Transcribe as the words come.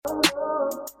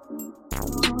What's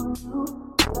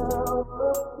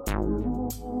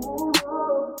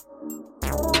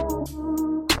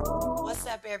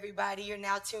up, everybody? You're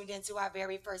now tuned into our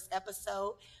very first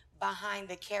episode, Behind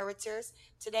the Characters.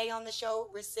 Today on the show,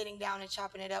 we're sitting down and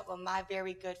chopping it up with my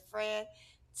very good friend,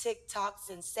 TikTok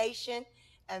sensation,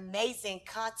 amazing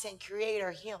content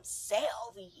creator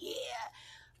himself. Yeah.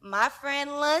 My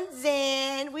friend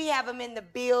London. We have him in the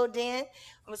building.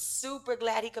 I'm super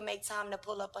glad he could make time to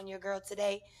pull up on your girl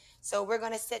today. So we're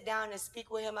going to sit down and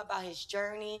speak with him about his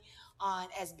journey on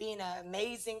as being an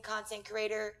amazing content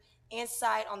creator,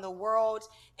 insight on the world,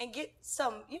 and get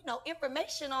some,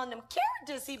 information on them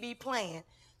characters he be playing.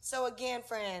 So again,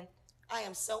 friend, I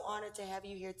am so honored to have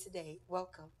you here today.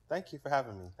 Welcome. Thank you for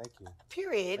having me. Thank you.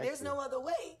 Period. Thank There's you. no other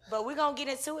way. But we're going to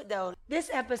get into it, though. This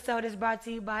episode is brought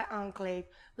to you by Enclave,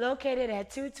 located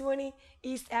at 220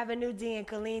 East Avenue D in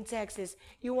Killeen, Texas.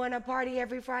 You want to party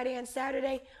every Friday and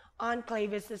Saturday?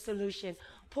 Enclave is the solution.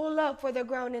 Pull up for the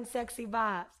grown and sexy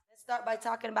vibes. Let's start by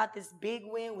talking about this big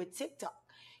win with TikTok.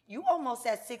 You almost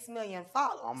at 6 million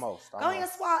followers. Almost. Go ahead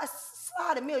and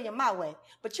slide a million my way.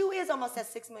 But you is almost at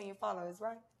 6 million followers,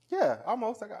 right? Yeah,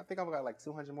 almost. I think I've got like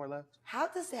 200 more left. How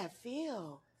does that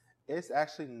feel? It's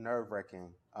actually nerve-wracking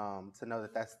to know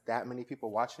that that's that many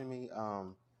people watching me.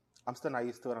 I'm still not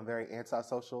used to it. I'm very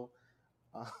antisocial.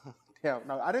 Damn,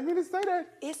 no, I didn't mean to say that.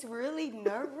 It's really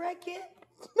nerve-wracking?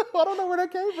 No, I don't know where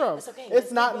that came from. It's okay.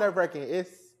 It's not nerve-wracking.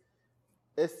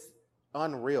 It's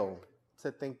unreal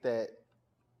to think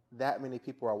that many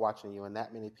people are watching you and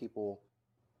that many people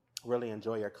really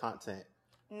enjoy your content.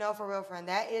 No, for real, friend.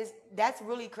 That's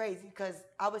really crazy because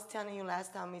I was telling you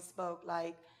last time we spoke,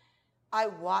 like, I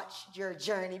watched your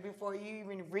journey before you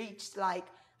even reached, like,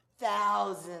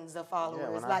 thousands of followers. Yeah,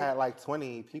 when like, I had like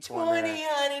 20 people 20, on there.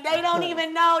 honey. They don't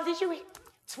even know. Did you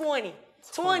 20.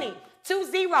 20.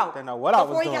 20. They know what I was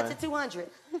before doing. you got to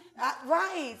 200.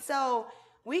 Right. So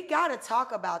we got to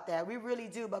talk about that. We really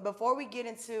do. But before we get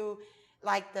into,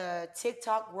 like, the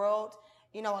TikTok world,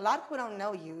 a lot of people don't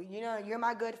know you. You're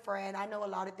my good friend. I know a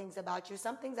lot of things about you.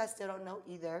 Some things I still don't know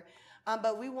either.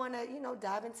 But we want to,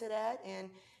 dive into that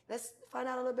and let's find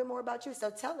out a little bit more about you.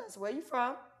 So tell us, where you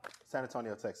from? San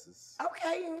Antonio, Texas.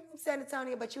 Okay, you're from San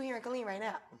Antonio, but you're here in Killeen right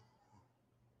now.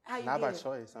 How you Not by get?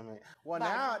 choice. I mean,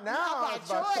 Not now it's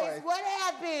by choice. What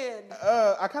happened?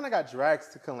 I kind of got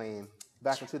dragged to Killeen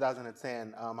back in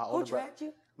 2010. Who dragged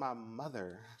you? My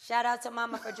mother. Shout out to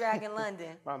Mama for dragging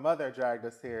London. My mother dragged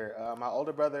us here. My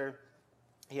older brother,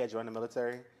 he had joined the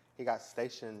military. He got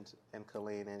stationed in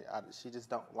Killeen, and she just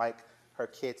don't like her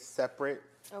kids separate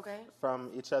from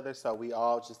each other. So we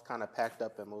all just kind of packed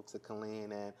up and moved to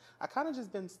Killeen, and I kind of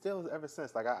just been still ever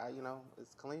since. Like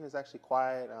Killeen is actually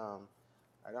quiet.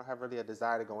 I don't have really a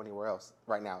desire to go anywhere else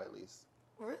right now, at least.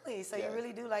 Really? So Yeah. you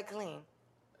really do like Killeen?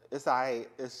 It's all right.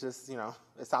 It's just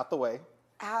it's out the way.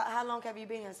 How long have you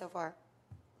been here so far?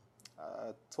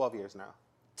 12 years now.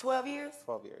 12 years?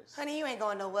 12 years. Honey, you ain't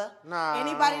going nowhere. Nah.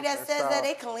 Anybody that says so. that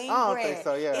they clean I don't bread. think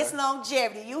so, yeah. It's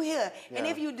longevity. You here. Yeah. And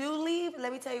if you do leave,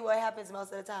 let me tell you what happens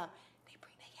most of the time. They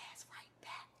bring their ass right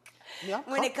back. Yeah,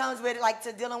 when it comes with like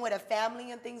to dealing with a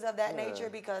family and things of that Yeah. nature,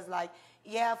 because like,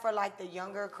 yeah, for like the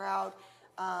younger crowd,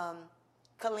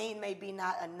 Killeen may be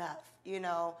not enough,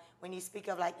 when you speak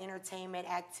of like entertainment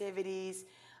activities.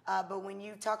 But when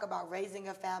you talk about raising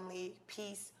a family,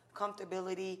 peace,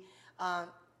 comfortability,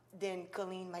 then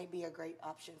Killeen might be a great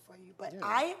option for you. But Yeah.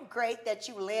 I am great that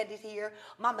you landed here.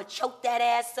 Mama choked that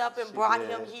ass up and brought did.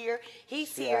 him here. He's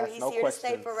She here. asked He's no here to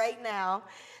stay questions. for right now.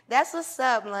 That's what's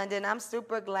up, London. I'm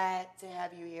super glad to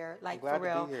have you here. Like, Glad for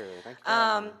real. to be here. Thank you for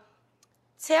having me.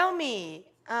 Tell me,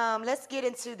 let's get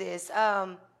into this.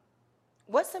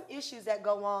 What's some issues that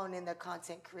go on in the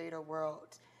content creator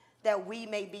world that we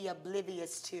may be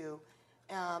oblivious to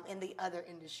in the other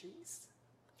industries?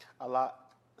 A lot.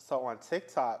 So on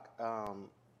TikTok,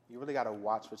 you really got to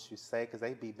watch what you say because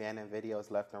they be banning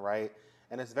videos left and right.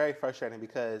 And it's very frustrating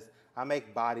because I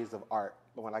make bodies of art.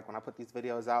 But when I put these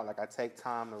videos out, like I take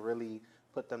time to really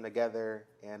put them together.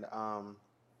 And,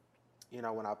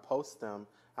 when I post them,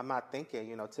 I'm not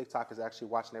thinking, TikTok is actually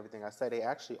watching everything I say. They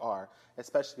actually are,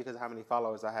 especially because of how many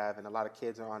followers I have and a lot of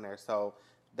kids are on there. So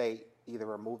they either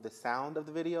remove the sound of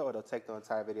the video or they'll take the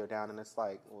entire video down. And it's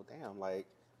like, well, damn, like.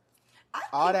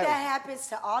 I think that happens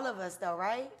to all of us, though,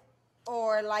 right?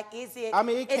 Or like, is it? I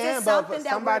mean, it is can, it something but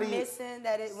that somebody we're missing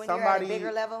when you're at a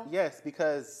bigger level? Yes,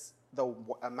 because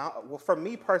for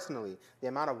me personally, the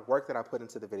amount of work that I put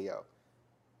into the video,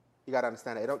 you got to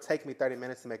understand it. It don't take me 30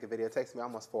 minutes to make a video. It takes me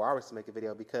almost 4 hours to make a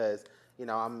video because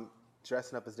I'm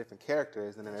dressing up as different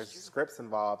characters, and then there's scripts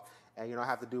involved, and I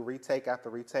have to do retake after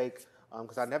retake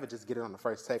because I never just get it on the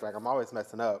first take. Like I'm always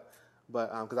messing up.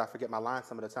 but because I forget my lines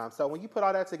some of the time. So when you put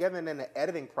all that together, and then the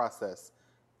editing process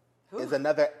is Ooh.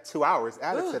 another 2 hours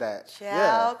added Ooh, to that.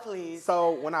 child, please.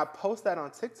 So when I post that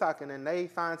on TikTok and then they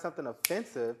find something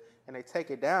offensive and they take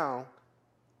it down,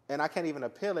 and I can't even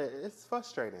appeal it, it's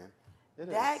frustrating.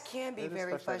 That can be It is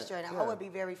very frustrating. Yeah. I would be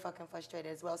very fucking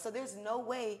frustrated as well. So there's no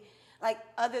way, like,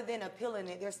 other than appealing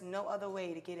it, there's no other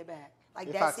way to get it back. Like,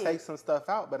 If that's I take it. some stuff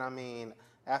out, but I mean,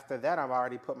 after that, I've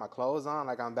already put my clothes on.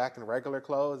 Like I'm back in regular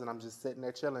clothes, and I'm just sitting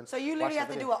there chilling. So you literally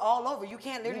have to do it all over. You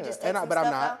can't literally just take some but stuff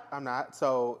I'm not. out. I'm not.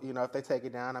 So if they take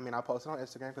it down, I mean, I'll post it on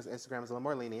Instagram because Instagram is a little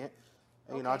more lenient.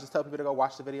 And, Okay. I'll just tell people to go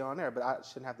watch the video on there. But I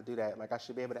shouldn't have to do that. Like I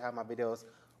should be able to have my videos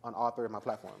on all 3 of my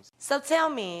platforms. So tell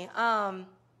me,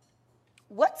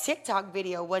 what TikTok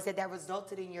video was it that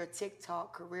resulted in your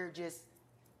TikTok career just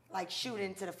like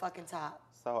shooting to the fucking top?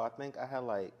 So I think I had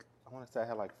I want to say I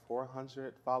had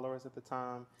 400 followers at the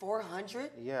time.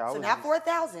 400? Yeah. So not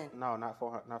 4,000? No, not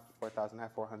 400, not 4,000, I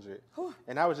had 400. Whew.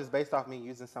 And that was just based off me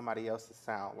using somebody else's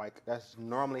sound. Like that's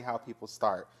normally how people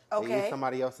start. Okay. They use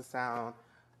somebody else's sound.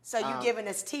 So you giving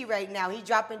us tea right now. He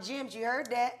dropping gems. You heard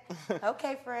that?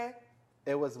 Okay, friend.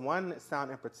 It was one sound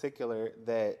in particular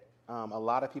that a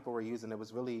lot of people were using. It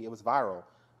was viral.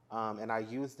 And I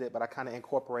used it, but I kind of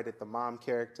incorporated the mom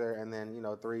character and then,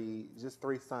 3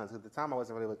 sons. At the time,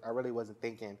 I really wasn't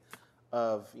thinking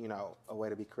of, a way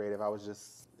to be creative.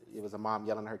 It was a mom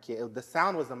yelling at her kid. The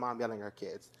sound was the mom yelling at her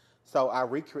kids. So I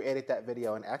recreated that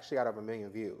video and actually got over 1 million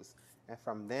views. And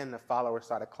from then, the followers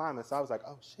started climbing. So I was like,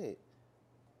 oh, shit.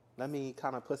 Let me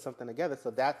kind of put something together.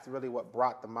 So that's really what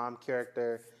brought the mom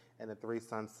character and the 3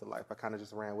 sons to life. I kind of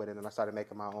just ran with it, and I started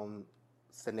making my own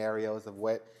scenarios of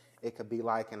what it could be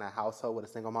like in a household with a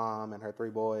single mom and her 3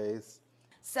 boys.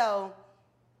 So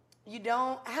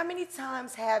how many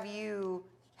times have you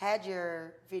had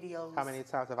your videos? How many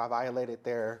times have I violated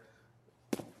their...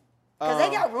 Because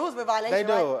they got rules with violation, They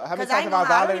do. right? How many times have I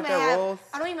violated their rules?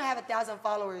 I don't even have 1,000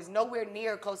 followers, nowhere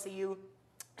near close to you.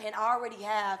 And I already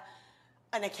have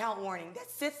an account warning that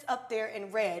sits up there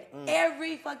in red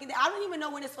every fucking day. I don't even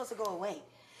know when it's supposed to go away.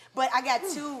 But I got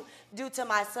 2 due to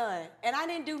my son, and I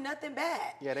didn't do nothing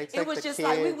bad. Yeah, they take It was the just kids.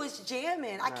 like we was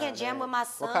jamming. I can't jam with my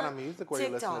son. What kind of music were you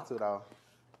TikTok. listening to, though?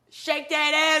 Shake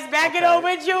that ass, back it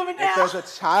over, juvenile. If there's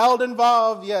a child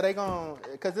involved, yeah, they gon'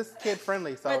 because it's kid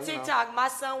friendly. So But TikTok, my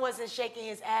son wasn't shaking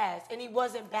his ass, and he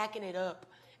wasn't backing it up,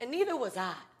 and neither was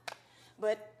I.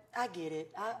 But I get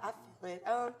it. I feel it.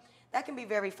 That can be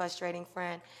very frustrating,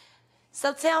 friend.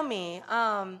 So tell me,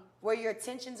 were your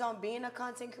intentions on being a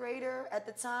content creator at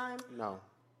the time? No.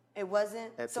 It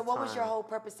wasn't? At So the what was your time. whole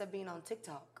purpose of being on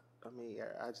TikTok? I mean,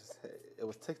 it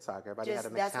was TikTok. Everybody Just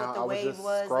had an that's what account. the I was wave just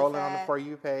was, the scrolling on the fad. For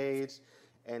You page,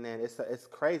 and then it's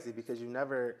crazy because you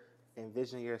never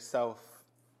envision yourself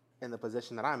in the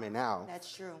position that I'm in now.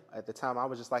 That's true. At the time, I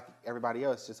was just like everybody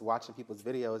else, just watching people's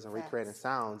videos and recreating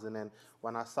sounds. And then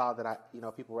when I saw that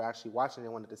people were actually watching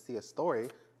and wanted to see a story,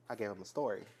 I gave them a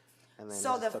story. And then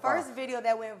So it the just took first off. video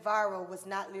that went viral was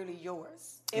not literally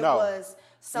yours. It No. was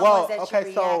someone's that you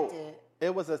reacted. So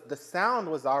it was the sound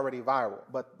was already viral,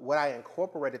 but what I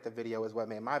incorporated the video is what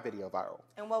made my video viral.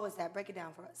 And what was that? Break it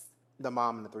down for us. The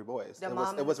mom and the 3 boys. The It mom was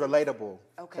and it was the relatable.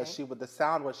 Okay. Because the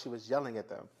sound was she was yelling at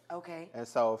them. Okay. And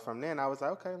so from then I was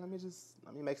like, okay, let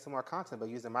me make some more content, but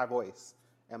using my voice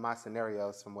and my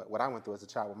scenarios from what I went through as a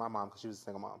child with my mom because she was a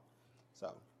single mom.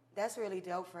 So That's really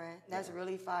dope, friend. That's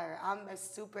really fire. I'm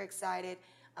super excited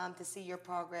to see your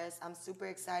progress. I'm super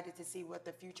excited to see what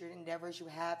the future endeavors you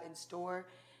have in store,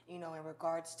 in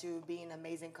regards to being an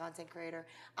amazing content creator.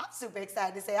 I'm super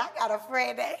excited to say I got a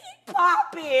friend that he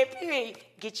poppin', period.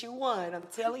 Get you one, I'm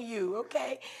telling you,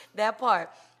 okay? That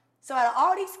part. So out of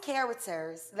all these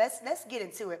characters, let's get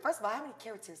into it. First of all, how many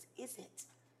characters is it?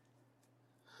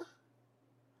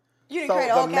 You didn't create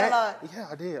a whole catalog. Yeah,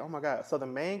 I did. Oh my God. So the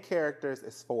main characters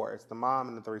is 4. It's the mom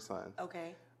and the 3 sons.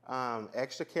 Okay.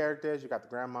 Extra characters, you got the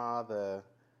grandma, the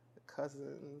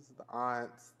cousins, the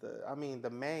aunts, the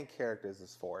main characters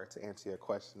is 4 to answer your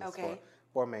question. Okay.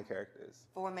 4 main characters.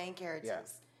 4 main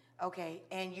characters. Yeah. Okay.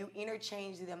 And you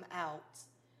interchange them out,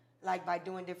 like by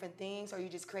doing different things, or you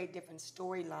just create different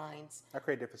storylines? I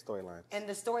create different storylines. And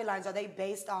the storylines, are they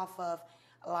based off of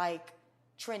like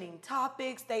trending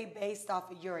topics? They based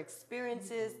off of your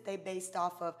experiences? They based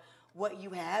off of what you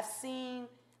have seen?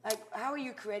 Like, how are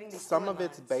you creating these Some of storylines?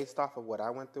 it's based off of what I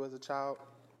went through as a child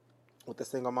with the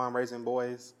single mom raising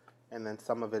boys. And then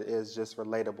some of it is just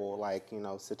relatable, like,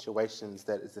 situations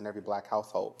that is in every black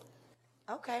household.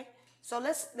 Okay. So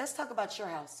let's talk about your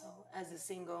household as a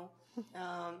single.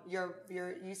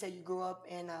 You said you grew up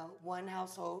in one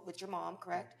household with your mom,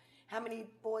 correct? How many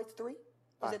boys? 3?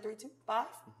 Was 5. it 3 too? 5?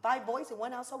 5 boys in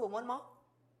one household with one mom?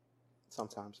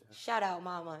 Sometimes, yeah. Shout out,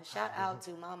 mama. Shout out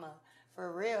to mama.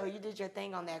 For real, you did your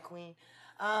thing on that, queen.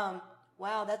 Um,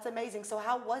 wow, that's amazing. So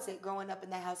how was it growing up in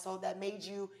that household that made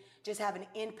you just have an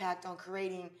impact on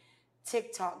creating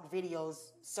TikTok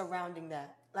videos surrounding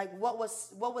that? Like what was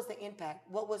the impact?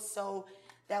 What was so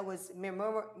that was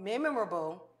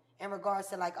memorable in regards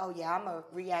to like, oh yeah, I'm gonna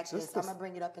react this. Just the I'm gonna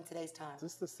bring it up in today's time.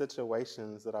 just the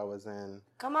situations that I was in.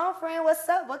 Come on, friend. What's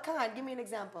up? What kind? Give me an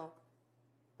example.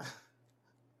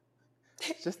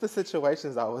 Just the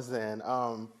situations I was in.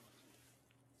 I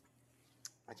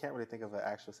can't really think of an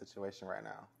actual situation right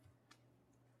now.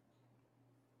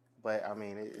 But I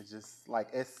mean, it's just like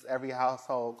it's every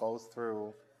household goes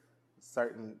through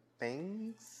certain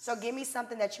things. So give me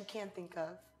something that you can't think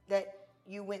of that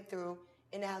you went through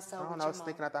in the I household don't with know. I your was mom.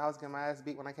 sneaking out the house, getting my ass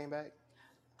beat when I came back.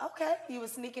 Okay, you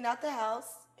was sneaking out the house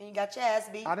and you got your ass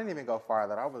beat, I didn't even go far.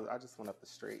 That I just went up the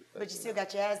street. but you still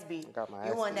got your ass beat. I got my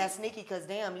You ass wasn't beat. that sneaky because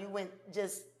damn, you went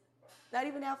just not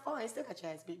even that far and still got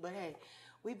your ass beat. But hey,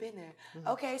 we've been there.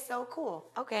 Okay, so cool.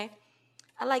 Okay,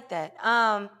 I like that.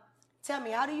 Tell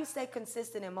me, how do you stay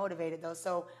consistent and motivated though?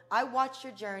 So I watched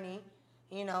your journey.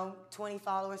 20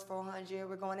 followers, 400.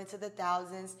 We're going into the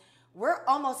thousands. We're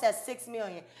almost at 6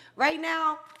 million right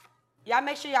now. Y'all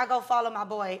make sure y'all go follow my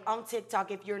boy on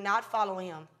TikTok if you're not following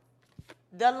him.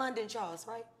 The London Charles,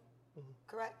 right?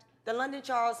 Correct? The London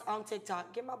Charles on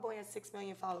TikTok. Get my boy at 6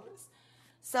 million followers.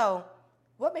 So,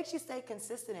 what makes you stay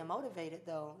consistent and motivated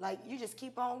though? Like you just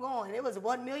keep on going. It was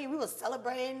 1 million. We was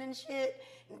celebrating and shit.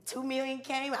 And 2 million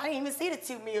came. I didn't even see the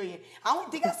 2 million. I don't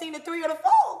think I seen the 3 or the 4.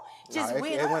 Just No,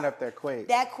 it went up there quick.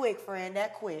 That quick, friend.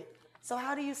 That quick. So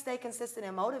how do you stay consistent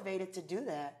and motivated to do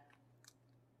that?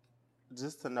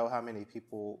 Just to know how many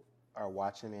people are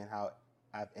watching me and how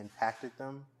I've impacted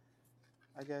them,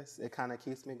 I guess it kind of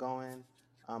keeps me going.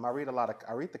 I read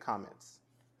the comments,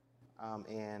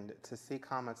 and to see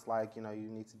comments like, you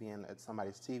need to be in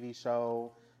somebody's TV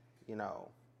show,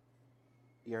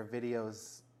 your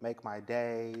videos make my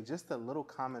day. Just the little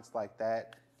comments like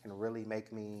that can really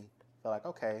make me feel like,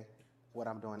 okay, what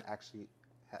I'm doing actually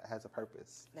has a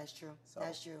purpose. That's true. So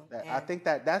That's true. I think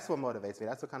that's what motivates me.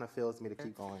 That's what kind of fuels me to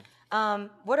keep going.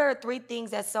 What are 3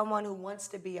 things that someone who wants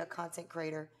to be a content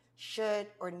creator should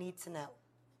or need to know?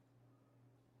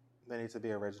 They need to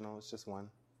be original. It's just one.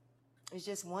 It's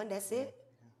just one. That's it.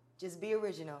 Just be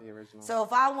original. Be original. So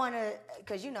if I want to,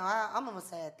 because I'm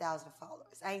almost at 1,000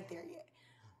 followers. I ain't there yet.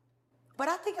 But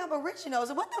I think I'm original.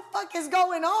 So what the fuck is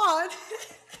going on?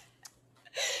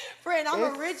 Friend,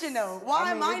 I'm original.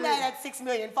 Why am I not at 6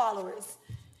 million followers?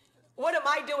 What am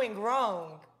I doing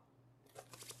wrong?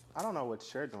 I don't know what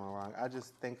you're doing wrong. I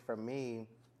just think for me,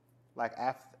 like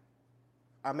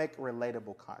I make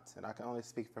relatable content. I can only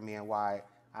speak for me and why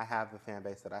I have the fan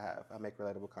base that I have. I make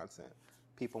relatable content.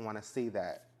 People want to see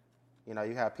that. You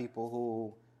have people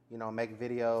who, make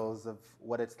videos of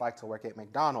what it's like to work at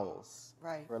McDonald's.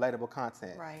 Right. Relatable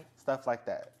content. Right. Stuff like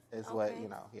that is what, Okay.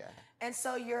 yeah. And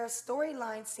so your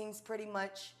storyline seems pretty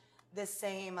much the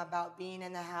same about being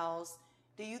in the house.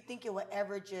 Do you think it will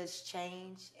ever just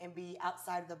change and be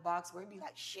outside of the box where it'd be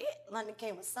like, shit, London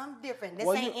came with something different. This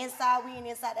ain't inside, we ain't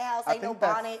inside the house. Ain't no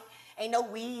bonnet, ain't no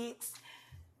wigs.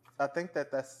 I think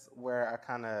that's where I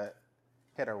kind of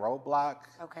hit a roadblock.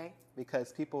 Okay.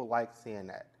 Because people like seeing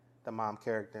that, the mom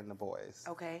character and the boys.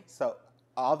 Okay. So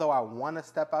although I want to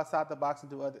step outside the box and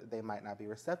do other, they might not be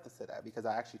receptive to that because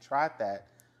I actually tried that.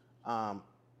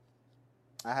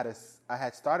 I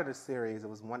had started a series. It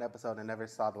was one episode and never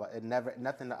saw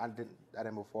nothing. I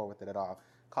didn't move forward with it at all.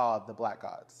 Called The Black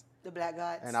Gods. The Black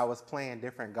Gods. And I was playing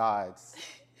different gods,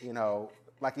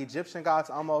 like Egyptian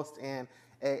gods almost. And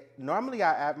normally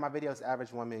my videos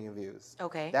average 1 million views.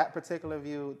 Okay. That particular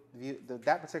video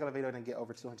didn't get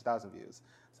over 200,000 views.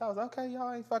 So I was okay,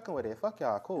 y'all ain't fucking with it. Fuck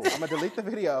y'all, cool. I'm gonna delete the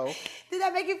video. Did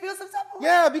that make you feel some type of way?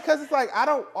 Yeah, because it's like I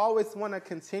don't always want to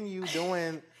continue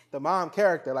doing the mom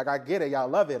character. Like I get it, y'all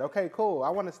love it. Okay, cool. I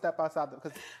want to step outside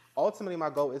because ultimately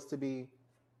my goal is to be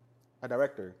a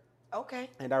director. Okay.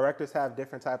 And directors have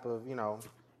different type of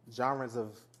genres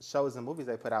of shows and movies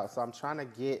they put out. So I'm trying to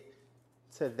get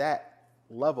to that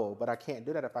level, but I can't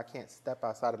do that if I can't step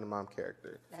outside of the mom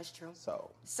character. That's true.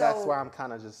 So that's where I'm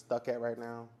kind of just stuck at right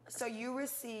now. So you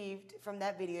received, from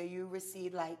that video,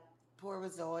 like poor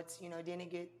results,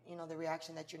 didn't get, the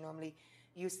reaction that you're normally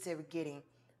used to getting.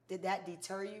 Did that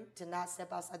deter you to not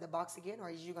step outside the box again, or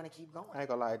are you going to keep going? I ain't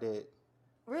gonna lie, I did.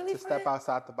 Really, to step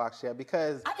outside the box, yeah,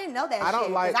 because I didn't know that I don't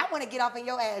shit, like. I want to get off in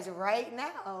your ass right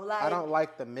now. Like I don't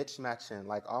like the mismatching.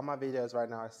 Like all my videos right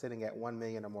now are sitting at 1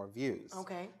 million or more views.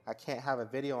 Okay. I can't have a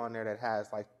video on there that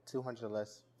has like 200 or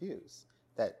less views.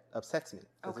 that upsets me.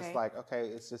 Because Okay. it's like, okay,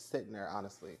 it's just sitting there,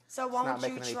 honestly. So It's why not don't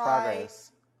you making any try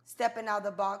progress. stepping out of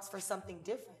the box for something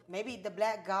different? Maybe the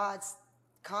Black Gods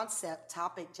concept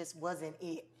topic just wasn't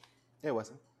it. It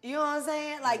wasn't. You know what I'm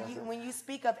saying? Like wasn't. when you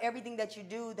speak of everything that you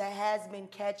do that has been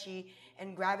catchy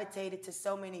and gravitated to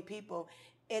so many people,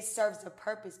 it serves a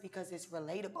purpose because it's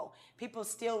relatable. People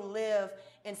still live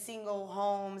in single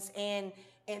homes and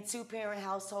in two-parent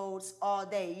households all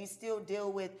day. You still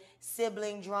deal with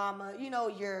sibling drama. You know,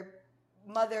 your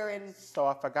mother and So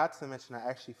I forgot to mention I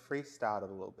actually freestyled it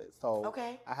a little bit. So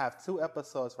Okay. I have 2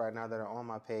 episodes right now that are on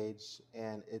my page,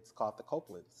 and it's called The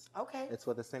Copelands. Okay. It's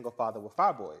with a single father with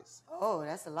 5 boys. Oh,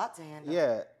 that's a lot to handle.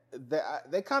 Yeah,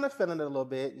 they kind of feeling it a little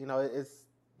bit. You know,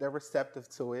 they're receptive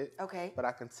to it. Okay. But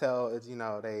I can tell it's, you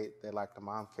know, they like the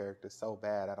mom character so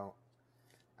bad.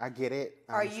 I get it.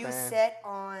 Are you set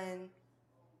on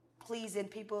pleasing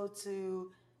people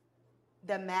to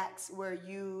the max where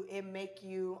it make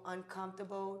you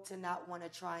uncomfortable to not want to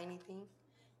try anything?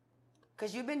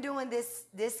 Because you've been doing this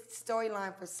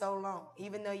storyline for so long,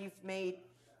 even though you've made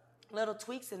little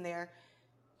tweaks in there.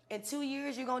 In 2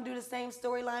 years, you're going to do the same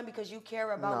storyline because you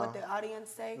care about what the audience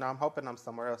say? No, I'm hoping I'm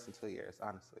somewhere else in 2 years,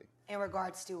 honestly. In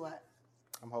regards to what?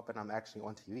 I'm hoping I'm actually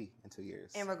on TV in 2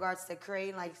 years. In regards to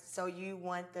creating, like, so you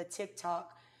want the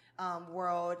TikTok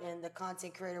world and the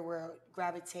content creator world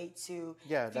gravitate to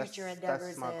future endeavors.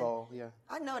 That's my goal, yeah.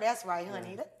 I know that's right,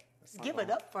 honey. Yeah, Let's give it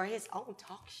up for his own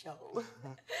talk show.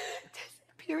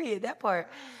 Period, that part.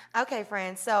 Okay,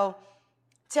 friend, so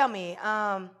tell me,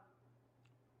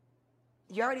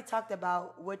 you already talked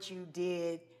about what you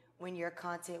did when your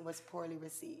content was poorly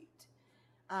received.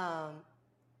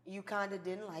 You kind of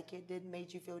didn't like it,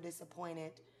 made you feel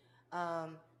disappointed.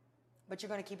 But you're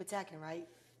going to keep attacking, right?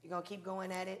 You're going to keep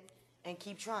going at it and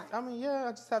keep trying. I mean, yeah,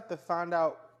 I just have to find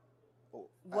out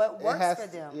what works for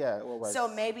them. Yeah, what works. So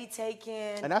maybe taking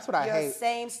and that's what I your hate.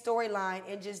 same storyline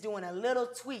and just doing a little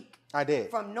tweak I did.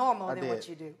 from normal than what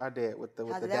you do. I did with the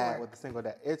How did that dad, work? with the single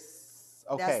dad. It's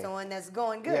okay. That's the one that's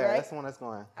going good, yeah, right? that's the one that's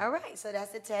going. All right, so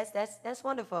that's the test. That's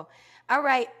wonderful. All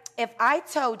right, if I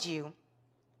told you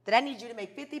that I need you to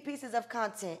make 50 pieces of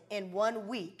content in 1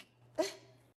 week,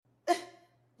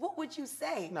 what would you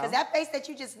say? Because that face that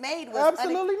you just made was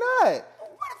Absolutely not.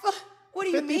 What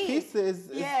do you 50 mean? pieces.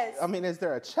 Yes. I mean, is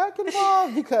there a check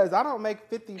involved? Because I don't make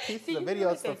 50 pieces of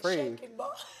videos for free.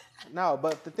 No,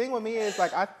 but the thing with me is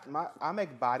like I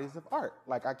make bodies of art.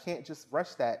 Like I can't just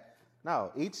rush that.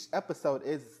 No, each episode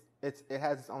it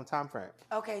has its own time frame.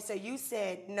 Okay, so you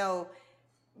said no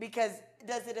because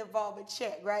does it involve a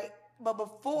check, right? But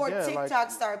before TikTok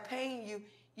started paying you,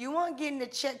 you weren't getting a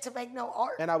check to make no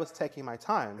art. And I was taking my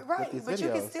time with these but videos.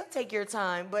 you can still take your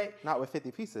time, but not with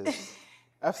 50 pieces.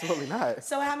 Absolutely not.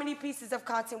 So how many pieces of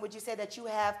content would you say that you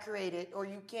have created or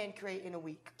you can create in a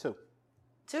week? 2.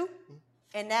 2? Mm-hmm.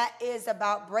 And that is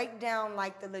about break down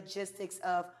like the logistics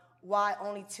of why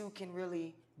only 2 can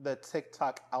really... The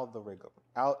TikTok algorithm.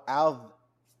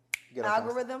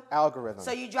 Algorithm.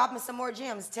 So you dropping some more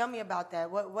gems. Tell me about that.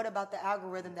 What about the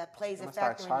algorithm that plays a factor? I'm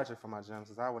going to start charging for my gems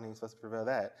because I wasn't even supposed to reveal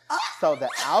that. So the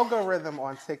algorithm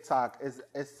on TikTok is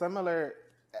similar.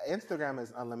 Instagram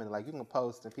is unlimited. Like you can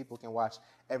post and people can watch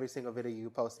every single video you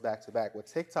post back to back.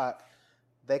 With TikTok,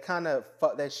 they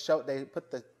put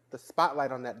the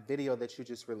spotlight on that video that you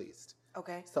just released.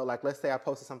 Okay. So like let's say I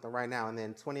posted something right now and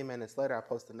then 20 minutes later I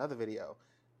post another video.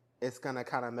 It's gonna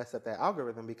kind of mess up that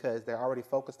algorithm because they're already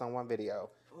focused on one video.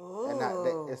 Ooh.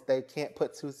 And they can't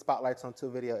put 2 spotlights on 2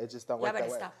 videos. It just don't work that way.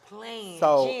 Y'all better stop playing.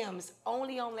 So, gems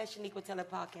only on Let Shaniqua Tell It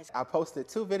podcast. I posted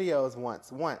 2 videos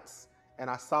once, and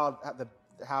I saw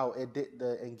how it did.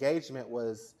 The engagement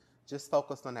was just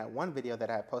focused on that one video that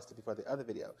I had posted before the other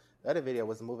video. The other video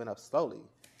was moving up slowly.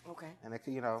 Okay. And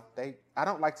I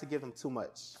don't like to give them too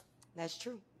much. That's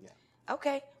true. Yeah.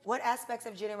 Okay. What aspects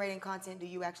of generating content do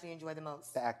you actually enjoy the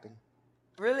most? The acting.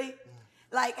 Really?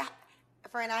 Yeah. Like,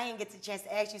 friend, I didn't get the chance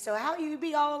to ask you. So how you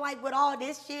be all like with all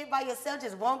this shit by yourself,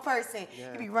 just one person?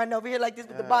 Yeah. You be running over here like this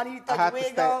with the body. You throw your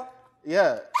wig on.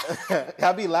 Yeah.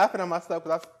 I be laughing at myself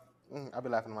because I be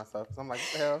laughing at myself. So I'm like,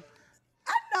 what the hell?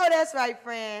 I know that's right,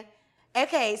 friend.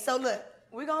 Okay, so look,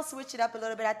 we're gonna switch it up a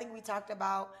little bit. I think we talked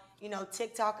about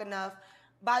TikTok enough.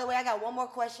 By the way, I got one more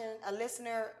question. A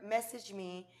listener messaged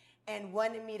me and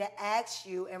wanted me to ask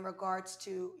you in regards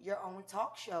to your own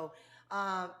talk show.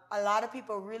 A lot of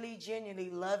people really genuinely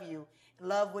love you,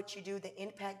 love what you do, the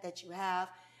impact that you have.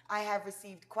 I have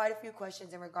received quite a few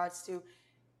questions in regards to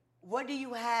what do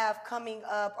you have coming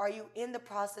up? Are you in the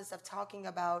process of talking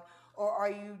about,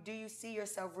 or do you see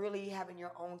yourself really having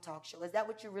your own talk show? Is that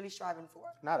what you're really striving for?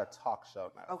 Not a talk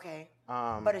show, no. Okay.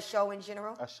 But a show in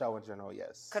general? A show in general,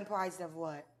 yes. Comprised of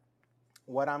what?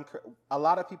 a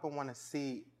lot of people want to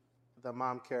see the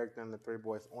mom character in the Three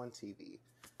Boys on TV,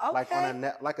 like on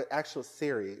Okay. like an actual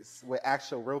series with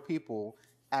actual real people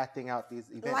acting out these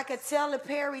events. Like a Taylor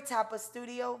Perry type of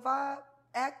studio vibe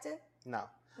acting? No,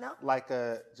 No? like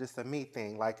just a me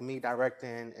thing, like me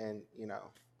directing and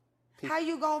How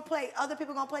you gonna play? Other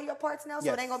people gonna play your parts now, so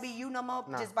Yes. it ain't gonna be you no more,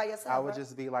 No, just by yourself. I would right?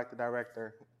 just be like the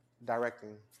director,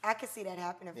 directing. I can see that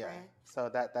happening, Yeah. friend. So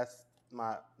that's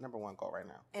my number one goal right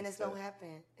now. And is it's gonna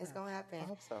happen. It's gonna happen. I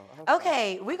hope so. I hope so.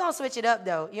 Okay, we're gonna switch it up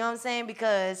though. You know what I'm saying?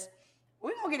 Because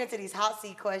we're gonna get into these hot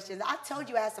seat questions. I told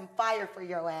you I had some fire for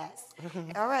your ass.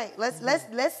 All right,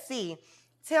 let's see.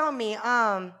 Tell me,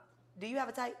 do you have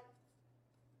a type?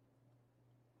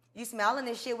 You smiling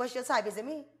this shit. What's your type? Is it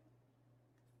me?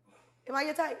 Am I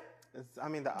your type?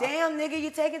 Damn, nigga,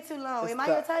 you taking too long. Am I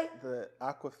your type? The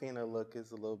Aquafina look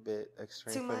is a little bit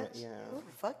extreme. Too much? Yeah. Ooh,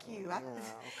 fuck you.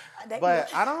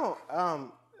 But I don't.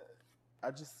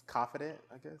 I'm just confident.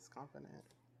 I guess confident.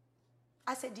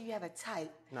 I said, do you have a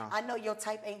type? No. I know your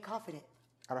type ain't confident.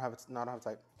 I don't have a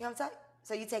type. You have a type?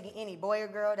 So you taking any boy or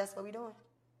girl? That's what we doing.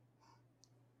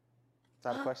 Is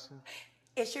that a question?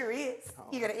 It sure is.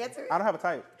 You gonna answer it? I don't have a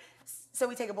type. So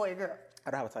we take a boy or girl?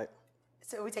 I don't have a type.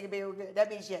 So we take a boy or girl. That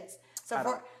means yes.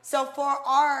 So for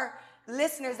our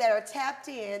listeners that are tapped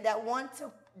in, that want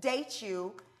to date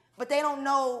you, but they don't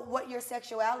know what your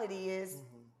sexuality is,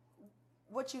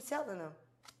 what you telling them?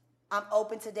 I'm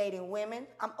open to dating women.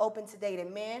 I'm open to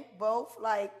dating men, both.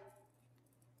 Like,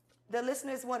 the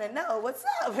listeners want to know, what's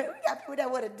up? We got people that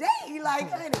want to date.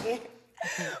 Like, honey,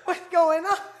 what's going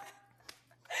on?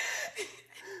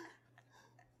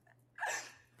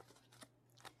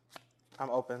 I'm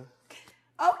open.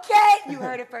 Okay, you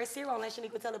heard it first here on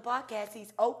Shaniqua Tell It podcast.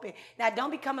 He's open. Now,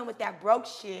 don't be coming with that broke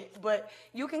shit, but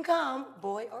you can come,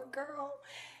 boy or girl.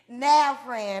 Now,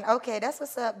 friend. Okay, that's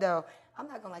what's up, though. I'm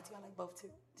not gonna lie to you. I like both too.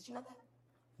 Did you know that?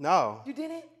 No. You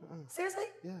didn't? Seriously?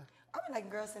 Yeah. I've been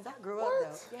liking girls since I grew up,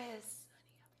 though. Yes.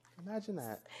 Imagine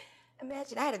that.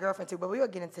 Imagine. I had a girlfriend too, but we will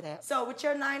get into that. So, with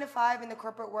your 9 to 5 in the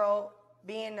corporate world,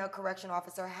 being a correction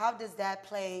officer, how does that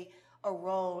play a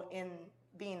role in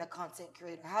being a content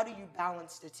creator? How do you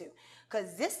balance the two?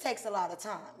 Because this takes a lot of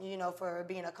time. You know, for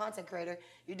being a content creator,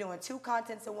 you're doing 2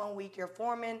 contents in 1 week. You're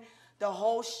forming the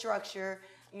whole structure.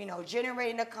 You know,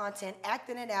 generating the content,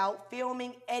 acting it out,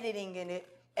 filming, editing it.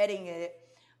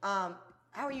 How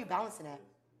are you balancing that?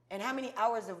 And how many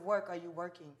hours of work are you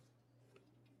working?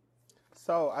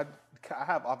 So I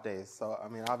have off days. So, I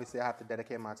mean, obviously I have to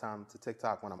dedicate my time to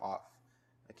TikTok when I'm off.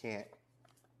 I can't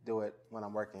do it when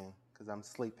I'm working because I'm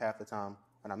asleep half the time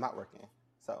when I'm not working.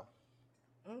 So.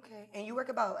 Okay. And you work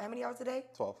about how many hours a day?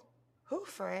 12. Who,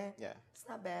 friend? Yeah. It's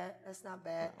not bad. That's not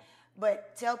bad. No.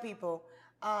 But tell people,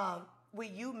 with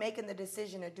you making the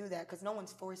decision to do that, because no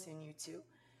one's forcing you to.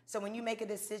 So when you make a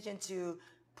decision to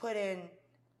put in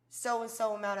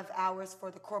so-and-so amount of hours for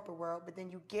the corporate world, but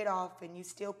then you get off and you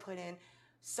still put in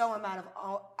so amount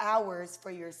of hours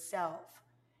for yourself,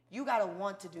 you got to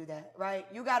want to do that, right?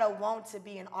 You got to want to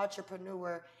be an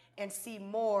entrepreneur and see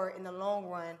more in the long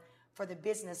run for the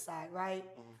business side, right?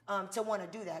 To want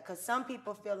to do that, because some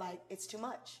people feel like it's too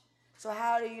much. So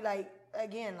how do you,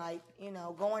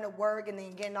 going to work and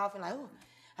then getting off and like, oh,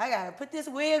 I got to put this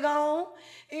wig on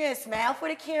and smile for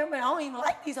the camera. I don't even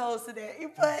like these hoes today,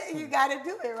 but you got to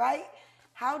do it, right?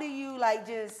 How do you, I'm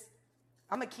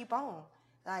going to keep on.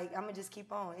 I'm going to just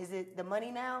keep on. Is it the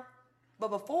money now? But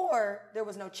before, there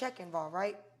was no check involved,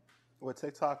 right? With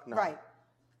TikTok, no. Right.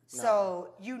 No. So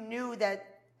you knew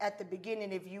that at the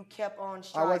beginning, if you kept on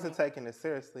striving. I wasn't taking it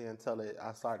seriously until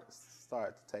I started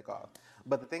to take off.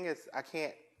 But the thing is, I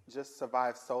can't just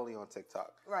survive solely on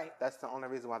TikTok. Right. That's the only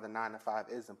reason why the 9 to 5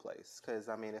 is in place. Because,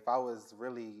 I mean, if I was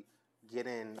really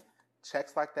getting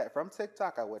checks like that from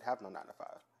TikTok, I would have no 9 to 5.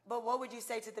 But what would you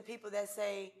say to the people that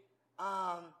say,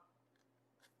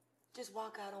 just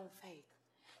walk out on faith?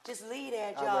 Just leave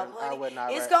that job, honey. I would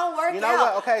not. It's going to work out. You know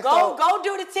what? Okay, go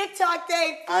do the TikTok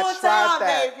thing full time,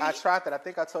 baby. I tried that. I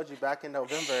think I told you back in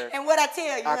November. And what I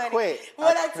tell you, honey? I quit.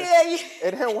 I tell you?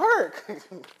 It didn't work.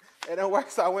 It didn't work,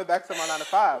 so I went back to my 9 to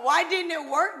 5. Why didn't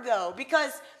it work, though?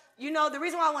 Because, the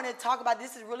reason why I want to talk about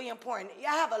this is really important.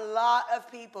 I have a lot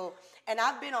of people, and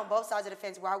I've been on both sides of the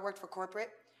fence where I worked for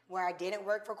corporate, where I didn't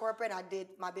work for corporate. I did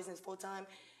my business full time.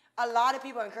 A lot of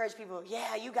people encourage people,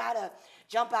 yeah, you got to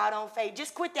jump out on faith.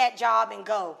 Just quit that job and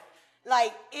go.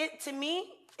 It, to me,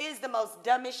 is the most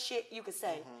dumbest shit you could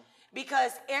say.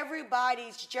 Because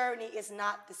everybody's journey is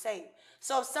not the same.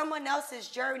 So if someone else's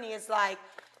journey is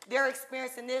they're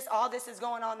experiencing this, all this is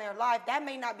going on in their life, that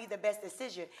may not be the best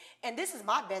decision. And this is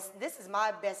my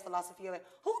best philosophy of it.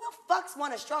 Who the fucks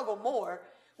want to struggle more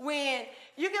When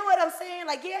you get what I'm saying,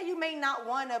 like, yeah, you may not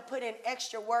want to put in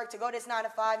extra work to go this 9 to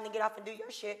 5 and then get off and do your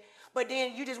shit, but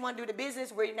then you just want to do the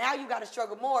business where now you got to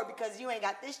struggle more because you ain't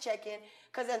got this check in.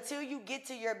 Because until you get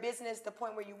to your business the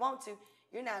point where you want to,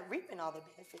 you're not reaping all the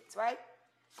benefits, right?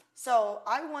 So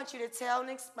I want you to tell and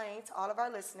explain to all of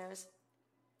our listeners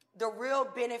the real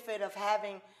benefit of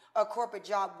having a corporate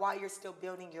job while you're still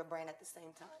building your brand at the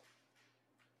same time.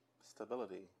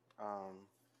 Stability.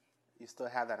 You still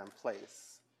have that in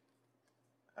place.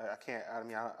 I can't.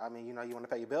 I mean, you know, you want to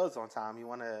pay your bills on time. You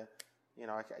want to, you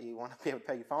know, you want to be able to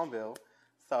pay your phone bill.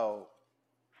 So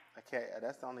I can't.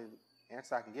 That's the only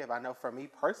answer I can give. I know for me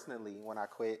personally, when I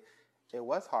quit, it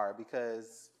was hard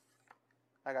because,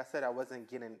 like I said, I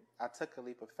took a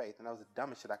leap of faith, and that was the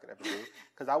dumbest shit I could ever do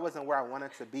because I wasn't where I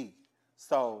wanted to be.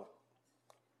 So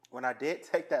when I did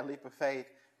take that leap of faith,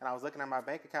 and I was looking at my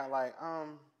bank account, like,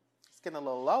 getting a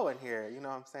little low in here, you know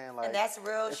what I'm saying? Like, and that's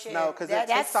real shit. No, because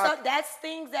that's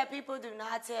things that people do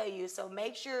not tell you. So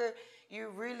make sure you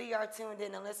really are tuned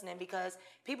in and listening because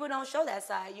people don't show that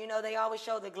side. You know, they always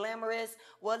show the glamorous,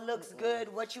 what looks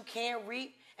good, what you can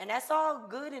reap, and that's all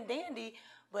good and dandy.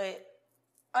 But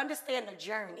understand the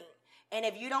journey. And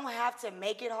if you don't have to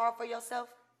make it hard for yourself,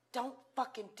 don't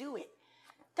fucking do it.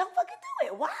 Don't fucking do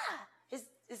it. Why?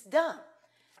 It's dumb.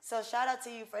 So shout out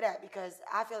to you for that because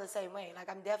I feel the same way. Like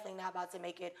I'm definitely not about to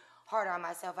make it harder on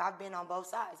myself. I've been on both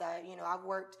sides.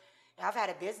 I've had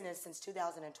a business since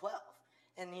 2012.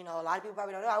 And, you know, a lot of people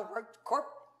probably don't know. I worked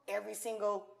corporate every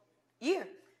single year.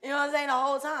 You know what I'm saying? The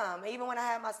whole time. Even when I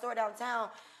had my store downtown,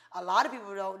 a lot of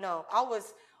people don't know. I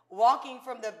was walking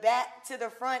from the back to the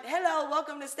front. Hello,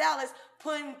 welcome to Stylist,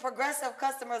 putting progressive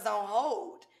customers on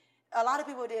hold. A lot of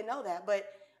people didn't know that, but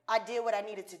I did what I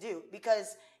needed to do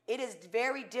because it is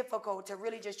very difficult to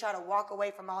really just try to walk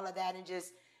away from all of that and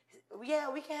just, yeah,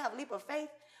 we can have a leap of faith,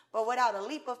 but without a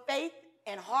leap of faith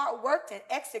and hard work and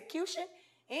execution,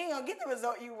 you ain't gonna get the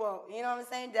result you want. You know what I'm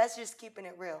saying? That's just keeping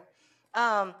it real.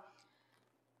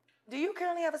 Do you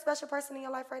currently have a special person in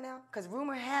your life right now? Because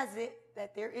rumor has it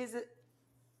that there is a...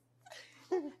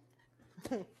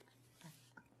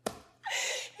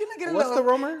 What's the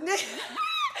rumor?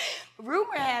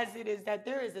 Rumor has it is that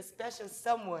there is a special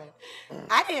someone.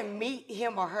 I didn't meet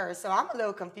him or her, so I'm a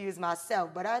little confused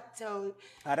myself. But I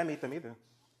didn't meet them either.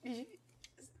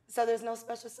 So there's no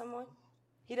special someone?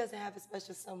 He doesn't have a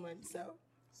special someone, so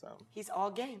he's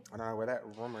all game. I don't know where that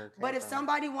rumor came But if from.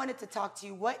 somebody wanted to talk to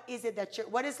you, what is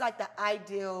is like the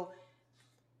ideal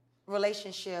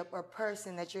relationship or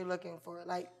person that you're looking for?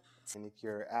 Like, and if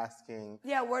you're asking...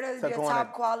 Yeah, what are your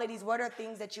top qualities? What are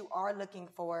things that you are looking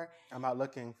for? I'm not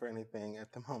looking for anything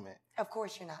at the moment. Of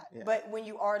course you're not. Yeah. But when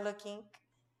you are looking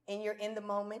and you're in the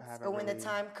moment or when the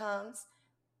time comes,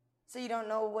 so you don't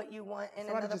know what you want in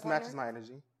another just partner? matches my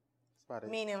energy. That's about it.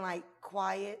 Meaning like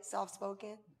quiet,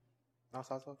 soft-spoken? No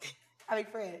soft-spoken? I mean,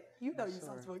 Fred, you know you're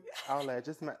soft-spoken. I'll let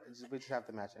we just have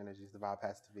to match energies. The vibe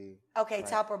has to be... Okay, right.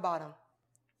 Top or bottom?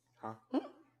 Huh?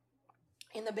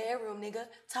 In the bedroom, nigga,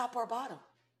 top or bottom?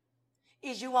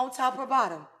 Is you on top or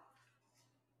bottom?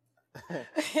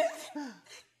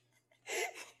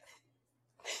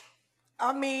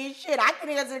 I mean, shit, I can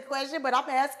answer the question, but I'm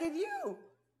asking you.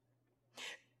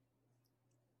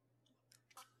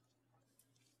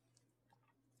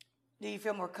 Do you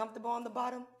feel more comfortable on the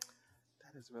bottom?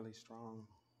 That is really strong.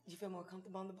 Do you feel more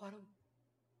comfortable on the bottom?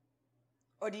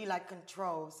 Or do you like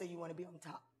control, so you want to be on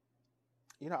top?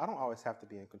 You know, I don't always have to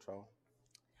be in control.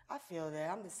 I feel that.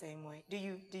 I'm the same way. Do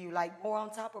you like more on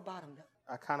top or bottom,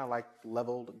 though? I kind of like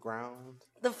leveled ground.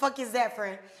 The fuck is that,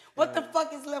 friend? What the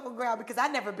fuck is level ground? Because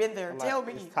I've never been there. Tell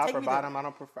me. Top or bottom, I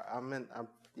don't prefer. I'm in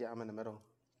the middle.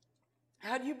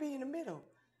 How do you be in the middle?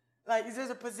 Like, is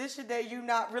there a position that you're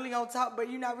not really on top, but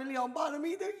you're not really on bottom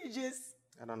either? You just...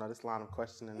 I don't know. This line of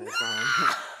questioning is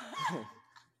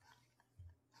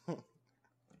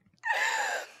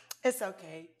It's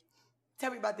okay.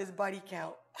 Tell me about this body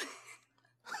count.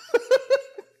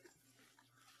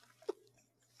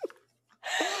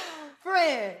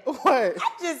 Friend. What?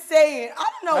 I'm just saying. I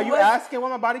don't know. Are you asking what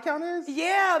my body count is?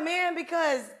 Yeah, man,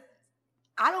 because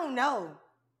I don't know.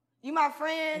 You my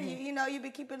friend. Mm-hmm. You know, you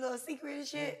been keeping a little secret and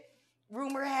shit. Mm-hmm.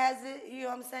 Rumor has it. You know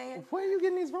what I'm saying? Where are you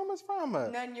getting these rumors from?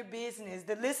 None of your business.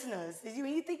 The listeners.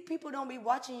 You think people don't be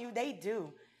watching you? They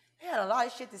do. They had a lot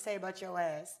of shit to say about your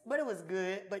ass. But it was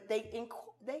good. But they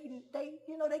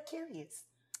you know, they curious.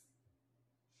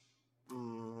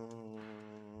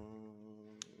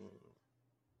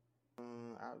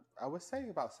 I would say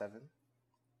about 7.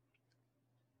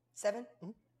 7?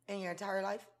 Mm-hmm. In your entire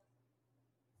life?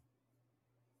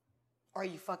 Or are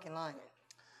you fucking lying?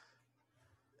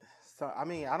 So, I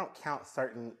mean, I don't count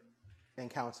certain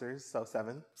encounters, so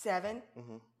 7. 7.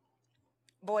 Mm-hmm.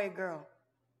 Boy or girl?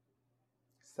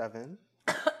 7.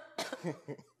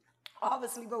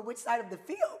 Obviously, but which side of the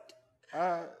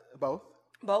field? Both.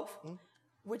 Both? Mm-hmm.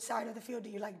 Which side of the field do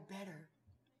you like better?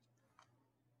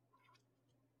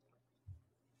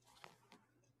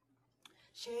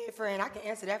 Shit, friend, I can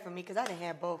answer that for me because I done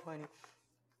had both, honey.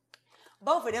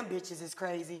 Both of them bitches is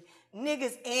crazy.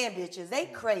 Niggas and bitches, they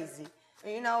crazy.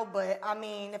 You know, but I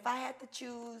mean, if I had to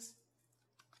choose,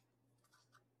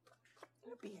 it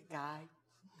would be a guy.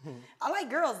 I like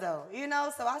girls though, you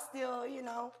know, so I still, you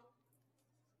know,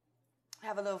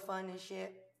 have a little fun and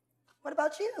shit. What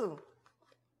about you?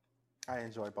 I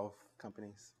enjoy both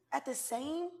companies. At the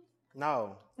same?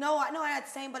 No. No, I know at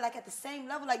the same, but like at the same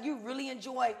level, like you really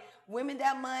enjoy women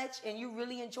that much and you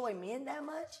really enjoy men that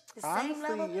much? The Honestly, same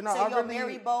level? you know, so I you'll really,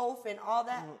 marry both and all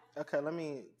that? Okay, let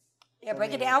me... Yeah,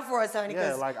 break it down for us, honey,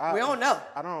 because we don't know.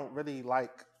 I don't really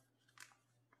like...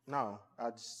 No,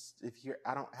 I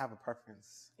don't have a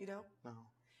preference. You don't? No.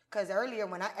 Because earlier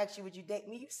when I asked you, would you date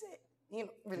me, you said you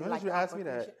don't really When like did you ask me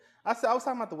that? I was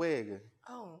talking about the wig.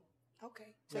 Oh,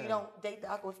 okay. So Yeah. you don't date the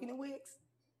Aquafina wigs?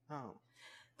 Oh.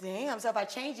 Damn, so if I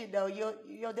change it though,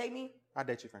 you'll date me? I'll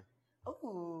date you, friend.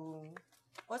 Ooh.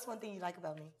 What's one thing you like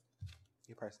about me?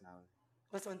 Your personality.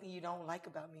 What's one thing you don't like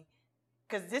about me?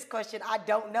 Because this question, I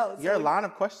don't know. So Your line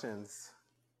of questions.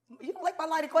 You don't like my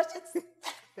line of questions?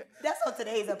 That's on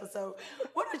today's episode.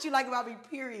 What don't you like about me,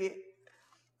 period?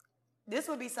 This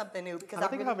would be something new. Because I don't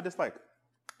think I have a dislike.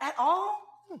 At all?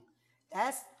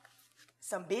 That's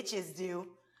some bitches do.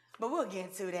 But we'll get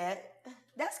into that.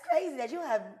 That's crazy that you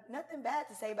have nothing bad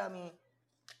to say about me.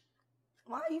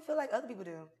 Why do you feel like other people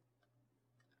do?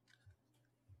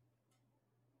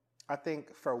 I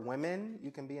think for women,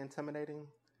 you can be intimidating.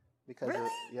 Because Really?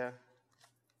 Yeah.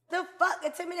 The fuck?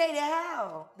 Intimidated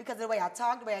how? Because of the way I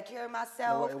talk, the way I carry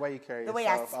myself. The way you carry the yourself. way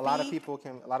I speak.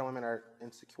 A lot of women are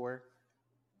insecure.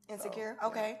 Insecure? So,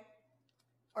 okay. Yeah.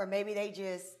 Or maybe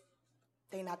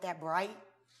they not that bright.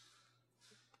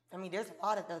 I mean, there's a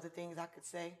lot of other things I could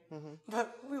say,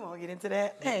 but we won't get into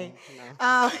that. Hey,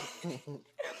 no.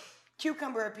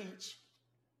 Cucumber or peach?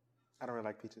 I don't really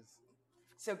like peaches.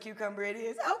 So cucumber it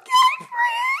is. Okay,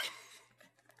 friend.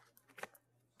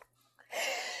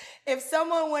 If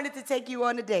someone wanted to take you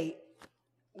on a date,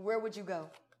 where would you go?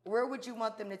 Where would you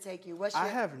want them to take you? I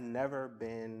have never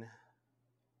been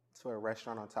to a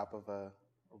restaurant on top of a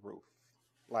roof.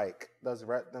 Like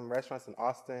them restaurants in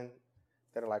Austin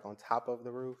that are like on top of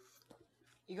the roof.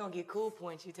 You're going to get cool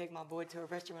points. You take my boy to a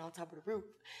restaurant on top of the roof.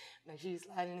 Make sure you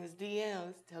slide in his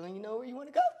DMs, telling you know where you want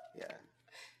to go. Yeah.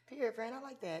 Period, friend. I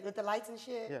like that. With the lights and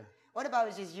shit. Yeah. What about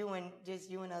it's just you and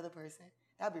the other person?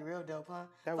 That'd be real dope, huh?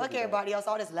 Fuck everybody else,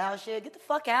 all this loud shit. Get the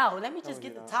fuck out. Let me just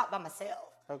get the top by myself.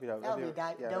 That would be dope. That would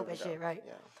be dope as shit, right?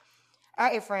 Yeah.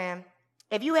 All right, friend.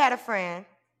 If you had a friend,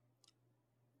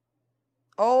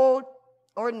 old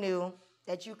or new,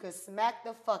 that you could smack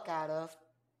the fuck out of,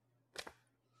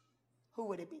 who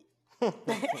would it be?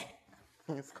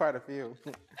 It's quite a few.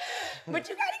 But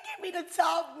you gotta give me the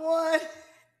top one.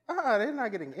 They're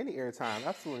not getting any airtime.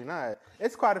 Absolutely not.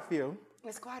 It's quite a few.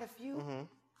 It's quite a few? Mm-hmm.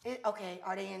 Okay,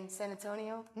 are they in San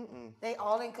Antonio? Mm-mm. They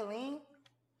all in Killeen?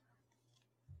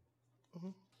 Mm-hmm.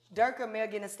 Dirk or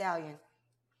Megan Thee Stallion?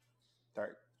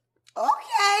 Dirk.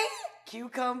 Okay.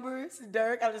 Cucumbers,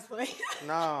 Dirk. I'm just playing.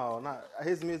 No, not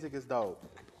his music is dope.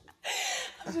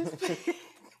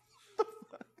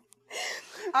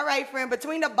 All right, friend.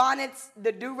 Between the bonnets,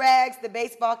 the do-rags, the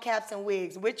baseball caps, and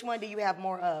wigs, which one do you have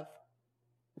more of?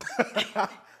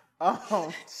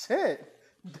 Oh, shit.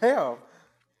 Damn.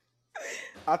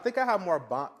 I think I have more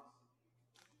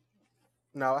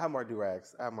No, I have more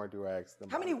do-rags. I have more do-rags than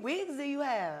How many wigs do you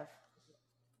have?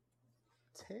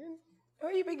 10?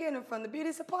 Where you been getting them from? The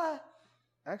beauty supply?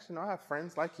 Actually, no, I have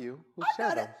friends like you who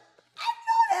share them.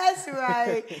 I know that's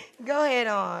right. Go ahead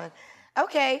on.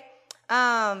 Okay.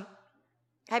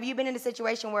 Have you been in a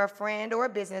situation where a friend or a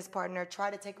business partner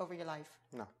tried to take over your life?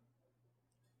 No.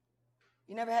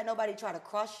 You never had nobody try to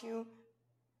crush you?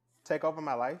 Take over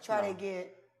my life? Try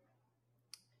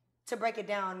to break it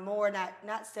down more,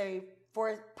 not say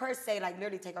per se like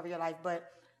literally take over your life,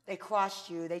 but they crossed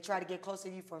you. They try to get closer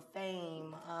to you for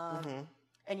fame,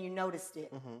 and you noticed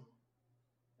it. Mm-hmm.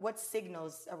 What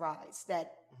signals arise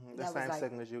that? The that same was like,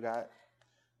 signals you got.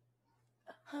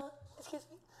 Excuse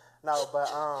me. No, but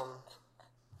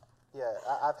yeah,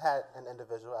 I've had an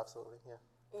individual, absolutely, yeah.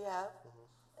 Yeah.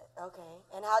 Mm-hmm. Okay.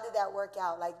 And how did that work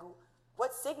out? Like,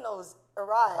 what signals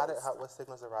arise? What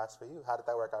signals arise for you? How did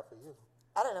that work out for you?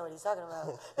 I don't know what he's talking about.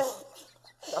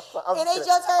 It ain't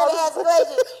your turn to ask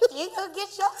questions. You can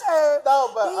get your turn.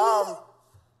 No,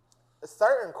 but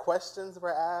certain questions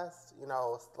were asked,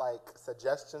 like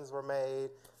suggestions were made.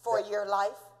 For your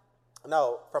life?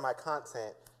 No, for my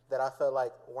content that I feel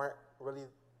like weren't really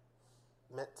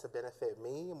meant to benefit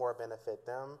me, more benefit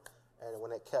them. And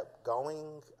when it kept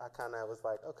going, I kind of was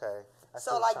like, okay.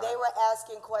 So like they were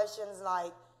asking questions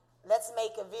like, let's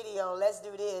make a video, let's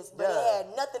do this, but it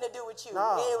had nothing to do with you.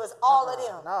 No, it was all of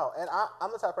them. No, and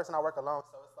I'm the type of person I work alone,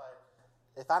 so it's like,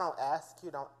 if I don't ask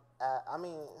you, I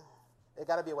mean, it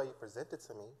got to be a way you present it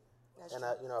to me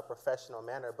in a professional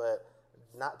manner, but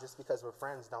not just because we're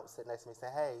friends. Don't sit next to me and say,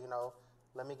 hey,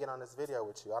 let me get on this video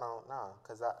with you. I don't know,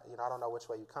 because I don't know which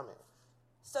way you coming.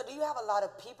 So do you have a lot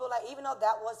of people, like, even though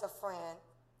that was a friend,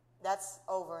 that's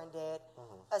over and dead,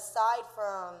 aside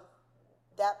from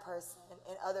that person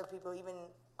and other people, even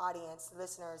audience,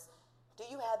 listeners, do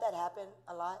you have that happen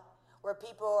a lot? Where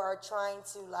people are trying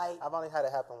to, like... I've only had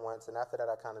it happen once, and after that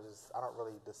I kind of I don't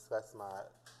really discuss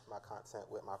my content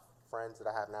with my friends that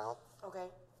I have now. Okay.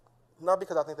 Not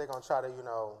because I think they're going to try to,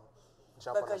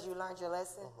 jump on because you learned your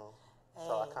lesson?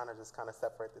 So I kind of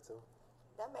separate the two.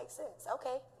 That makes sense.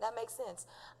 Okay, that makes sense.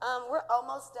 We're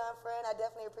almost done, friend. I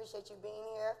definitely appreciate you being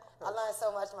here. I learned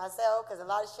so much myself because a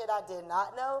lot of shit I did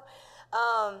not know.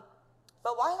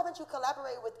 But why haven't you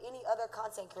collaborated with any other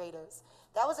content creators?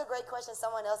 That was a great question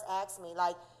someone else asked me.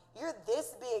 Like, you're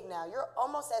this big now. You're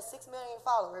almost at 6 million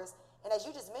followers. And as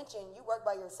you just mentioned, you work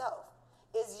by yourself.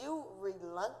 Is you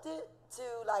reluctant to,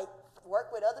 like,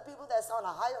 work with other people that's on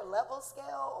a higher level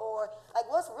scale? Or, like,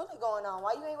 what's really going on?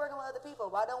 Why you ain't working with other people?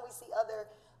 Why don't we see other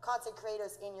content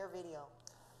creators in your video?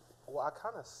 Well, I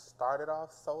kind of started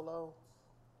off solo.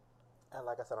 And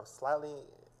like I said, I'm slightly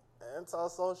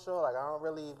anti-social. Like, I don't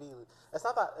really be... It's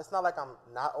not like I'm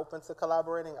not open to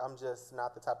collaborating. I'm just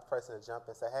not the type of person to jump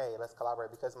and say, hey, let's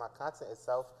collaborate. Because my content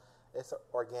itself, it's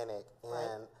organic.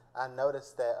 And I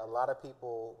noticed that a lot of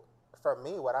people, for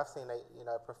me, what I've seen, they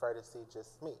prefer to see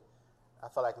just me. I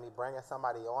feel like me bringing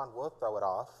somebody on will throw it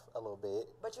off a little bit.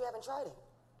 But you haven't tried it.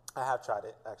 I have tried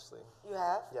it, actually. You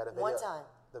have? Yeah, the video. One time.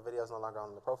 The video's no longer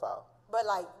on the profile. But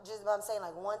like, just what I'm saying,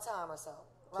 like one time or so.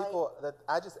 Right? People,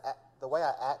 the way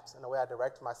I act and the way I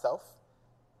direct myself,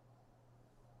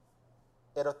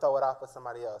 it'll throw it off with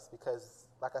somebody else. Because,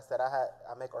 like I said, I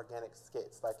make organic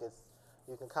skits. Like,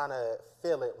 you can kind of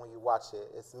feel it when you watch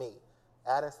it. It's me.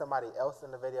 Adding somebody else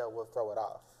in the video will throw it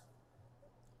off.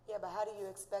 Yeah, but how do you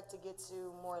expect to get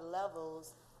to more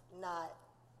levels, not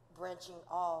branching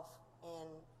off and,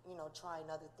 trying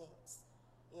other things?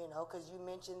 Because you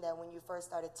mentioned that when you first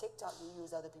started TikTok, you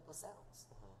used other people's sounds.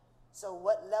 So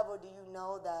what level do you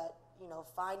know that,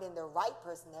 finding the right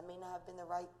person, that may not have been the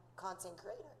right content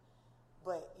creator,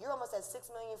 but you're almost at 6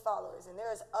 million followers, and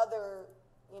there's other,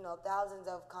 thousands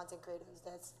of content creators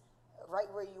that's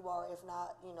right where you are, if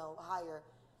not, higher.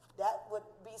 That would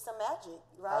be some magic,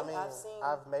 right? I mean,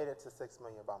 I've made it to 6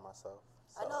 million by myself.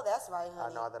 So I know that's right,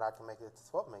 honey. I know that I can make it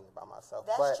to 12 million by myself.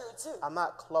 That's true too. I'm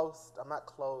not close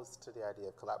to the idea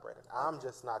of collaborating. I'm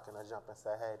just not gonna jump and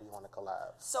say, hey, do you want to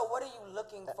collab? So what are you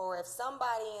looking for? If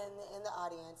somebody in the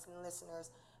audience and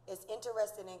listeners is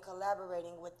interested in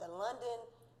collaborating with the London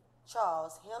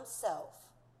Charles himself,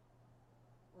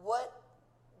 what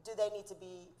do they need to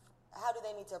be, how do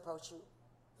they need to approach you?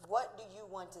 What do you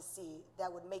want to see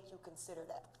that would make you consider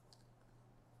that?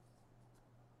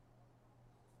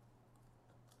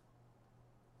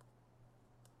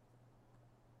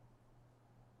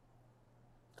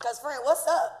 Because, friend, what's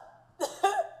up?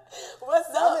 What's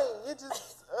up? I mean, you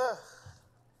just,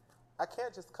 I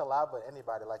can't just collab with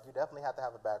anybody. Like, you definitely have to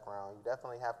have a background. You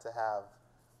definitely have to have,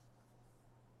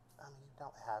 you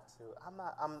don't have to.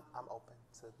 I'm open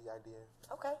to the idea.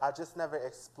 Okay. I just never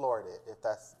explored it, if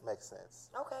that makes sense.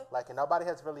 Okay. Like, and nobody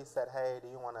has really said, hey, do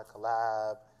you want to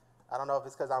collab? I don't know if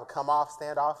it's because I'm come off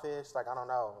standoffish. Like, I don't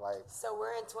know. Like, so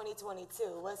we're in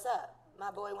 2022. What's up? My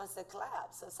boy wants to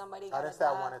collab, so somebody got to I didn't say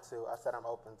I wanted to. I said I'm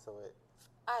open to it.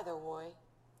 Either way,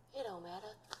 it don't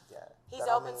matter. Yeah. He's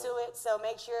open to it, so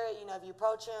make sure, if you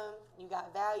approach him, you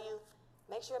got value,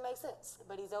 make sure it makes sense.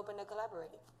 But he's open to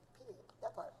collaborating. Period.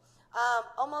 That part.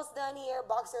 Almost done here.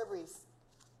 Boxer or briefs?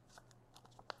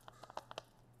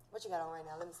 What you got on right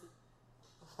now? Let me see.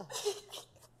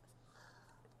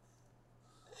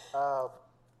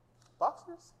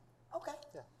 Boxers? Okay.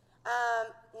 Yeah.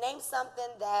 Name something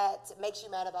that makes you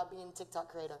mad about being a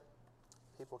TikTok creator.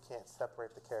 People can't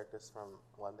separate the characters from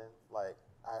London. Like,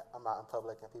 I'm out in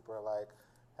public and people are like,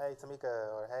 hey, Tamika,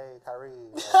 or hey,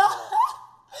 Kyrie.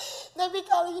 They be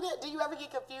calling you that. Do you ever get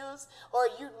confused? Or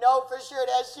you know for sure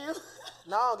that's you?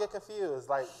 No, I don't get confused.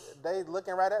 Like, they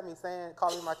looking right at me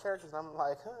calling me my characters, and I'm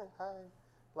like, hi.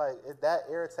 Like, that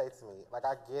irritates me. Like,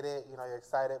 I get it, you're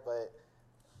excited, but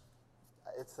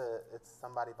it's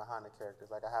somebody behind the characters.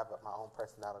 Like I have my own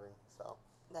personality, so.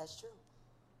 That's true.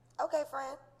 Okay,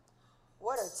 friend.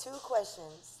 What are two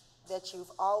questions that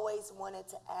you've always wanted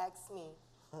to ask me,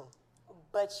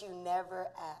 but you never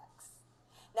asked?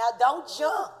 Now, don't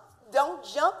jump. Don't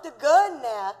jump the gun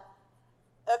now.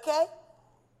 Okay?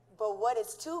 But what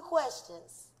is two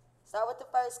questions? Start with the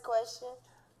first question.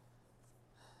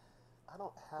 I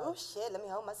don't have. Oh, shit. Let me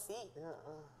hold my seat. Yeah.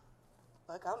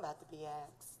 Fuck, I'm about to be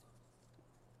asked.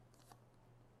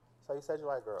 So you said you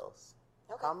like girls.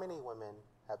 Okay. How many women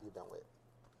have you been with?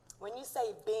 When you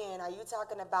say been, are you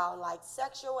talking about like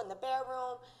sexual in the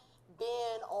bedroom,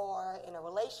 been or in a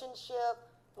relationship?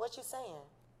 What you saying?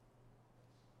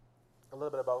 A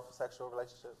little bit of both, sexual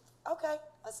relationship. Okay,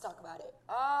 let's talk about it.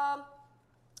 I'm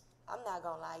not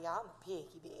gonna lie, y'all, I'm a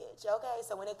picky bitch. Okay,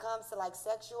 so when it comes to like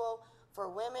sexual for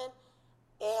women,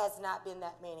 it has not been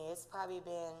that many. It's probably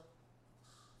been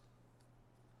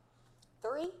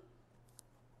 3.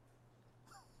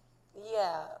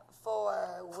 Yeah,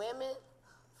 for women,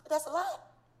 that's a lot.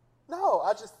 No,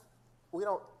 we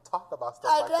don't talk about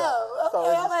stuff I like know. that.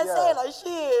 Okay, I'm not saying like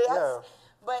shit. Yeah.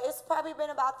 But it's probably been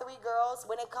about 3 girls.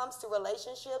 When it comes to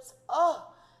relationships,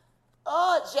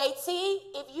 JT,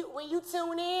 when you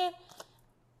tune in,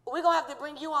 we're gonna have to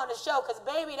bring you on the show because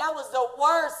baby, that was the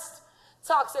worst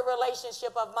toxic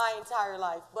relationship of my entire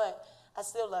life. But I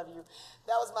still love you.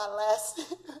 That was my last.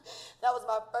 That was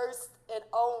my first and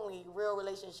only real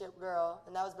relationship, girl,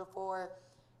 and that was before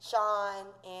Sean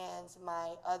and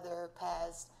my other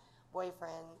past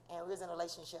boyfriend, and we was in a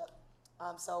relationship.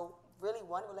 So really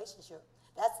one relationship.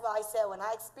 That's why I said when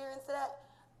I experienced that,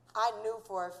 I knew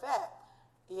for a fact,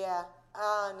 yeah,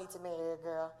 I don't need to marry a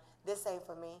girl. This ain't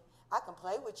for me. I can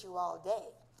play with you all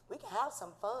day. We can have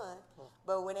some fun.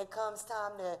 But when it comes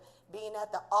time to being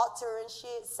at the altar and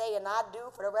shit, saying I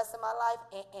do for the rest of my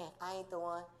life, I ain't the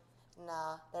one.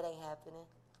 Nah, that ain't happening.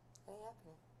 That ain't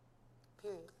happening.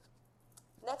 Period.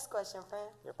 Next question, friend.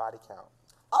 Your body count.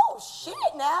 Oh,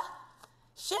 shit now.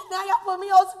 Shit now, y'all put me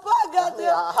on spot,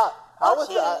 goddamn.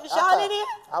 Sean in here?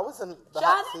 I was in the Sean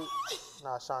hot in seat.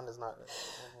 Nah, Sean is not.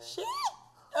 Shit.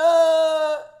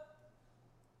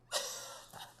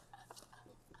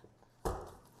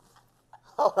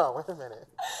 Hold on, wait a minute.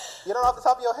 You don't know off the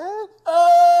top of your head?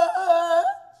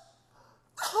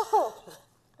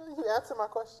 You answer my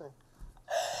question.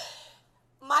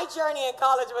 My journey in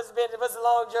college was a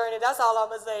long journey. That's all I'm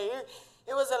gonna say.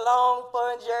 It was a long,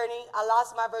 fun journey. I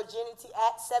lost my virginity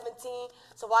at 17.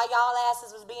 So while y'all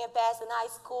asses was being fast in high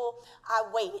school, I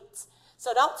waited.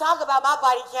 So don't talk about my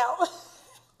body count.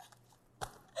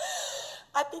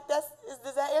 I think does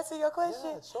that answer your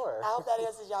question? Yeah, sure. I hope that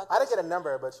answers y'all question. I didn't get a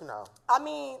number, but you know. I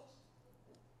mean,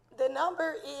 the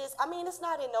number is, it's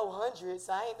not in no hundreds.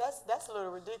 That's a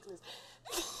little ridiculous.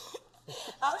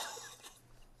 I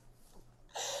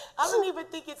don't even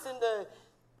think it's in the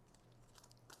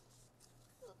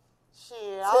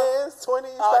shit. 10s,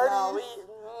 20s, 30s,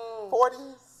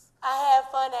 40s. I had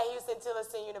fun at Houston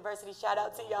Tillerson University. Shout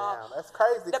out to y'all. Damn, that's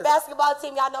crazy. The basketball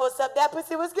team, y'all know what's up. That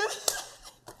pussy was good.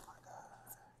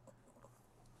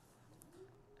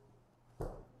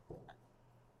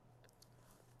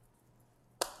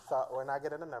 So we're not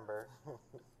getting a number. You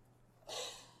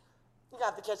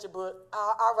got to catch a book.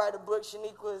 I'll write a book,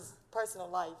 Shaniqua's personal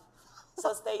life.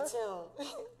 So stay tuned.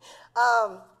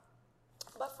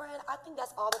 But friend, I think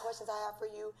that's all the questions I have for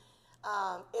you.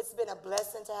 It's been a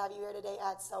blessing to have you here today. I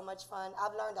had so much fun.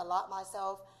 I've learned a lot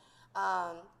myself.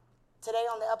 Today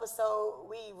on the episode,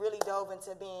 we really dove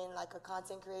into being like a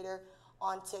content creator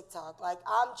on TikTok. Like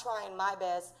I'm trying my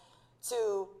best I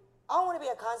don't want to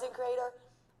be a content creator,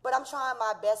 but I'm trying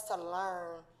my best to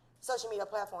learn social media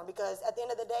platform because at the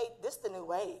end of the day, this is the new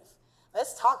wave.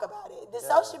 Let's talk about it.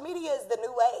 Social media is the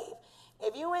new wave.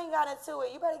 If you ain't got into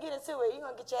it, you better get into it. You're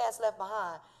going to get your ass left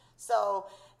behind. So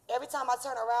every time I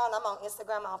turn around, I'm on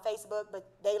Instagram, I'm on Facebook, but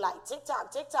they like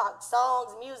TikTok,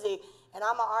 songs, music, and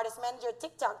I'm an artist manager,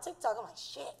 TikTok. I'm like,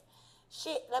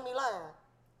 shit, let me learn.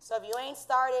 So if you ain't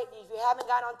started, if you haven't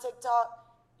got on TikTok,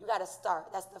 you got to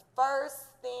start. That's the first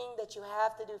thing that you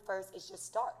have to do first is just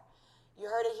start. You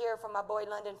heard it here from my boy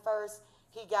London first.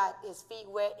 He got his feet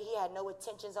wet. He had no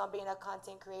intentions on being a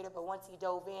content creator, but once he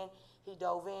dove in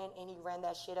and he ran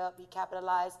that shit up. He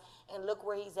capitalized, and look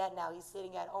where he's at now. He's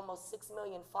sitting at almost 6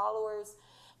 million followers,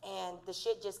 and the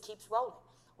shit just keeps rolling.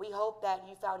 We hope that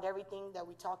you found everything that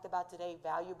we talked about today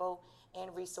valuable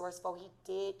and resourceful. He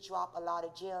did drop a lot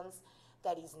of gems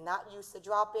that he's not used to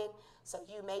dropping, so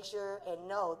you make sure and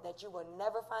know that you will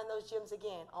never find those gems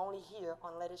again, only here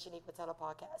on Let It Shaniqua Tell It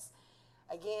podcast.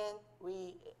 Again,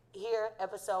 we here,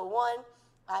 episode 1.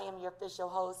 I am your official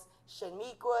host,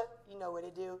 Shaniqua. You know what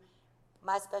to do.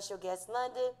 My special guest,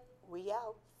 London, we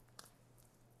out.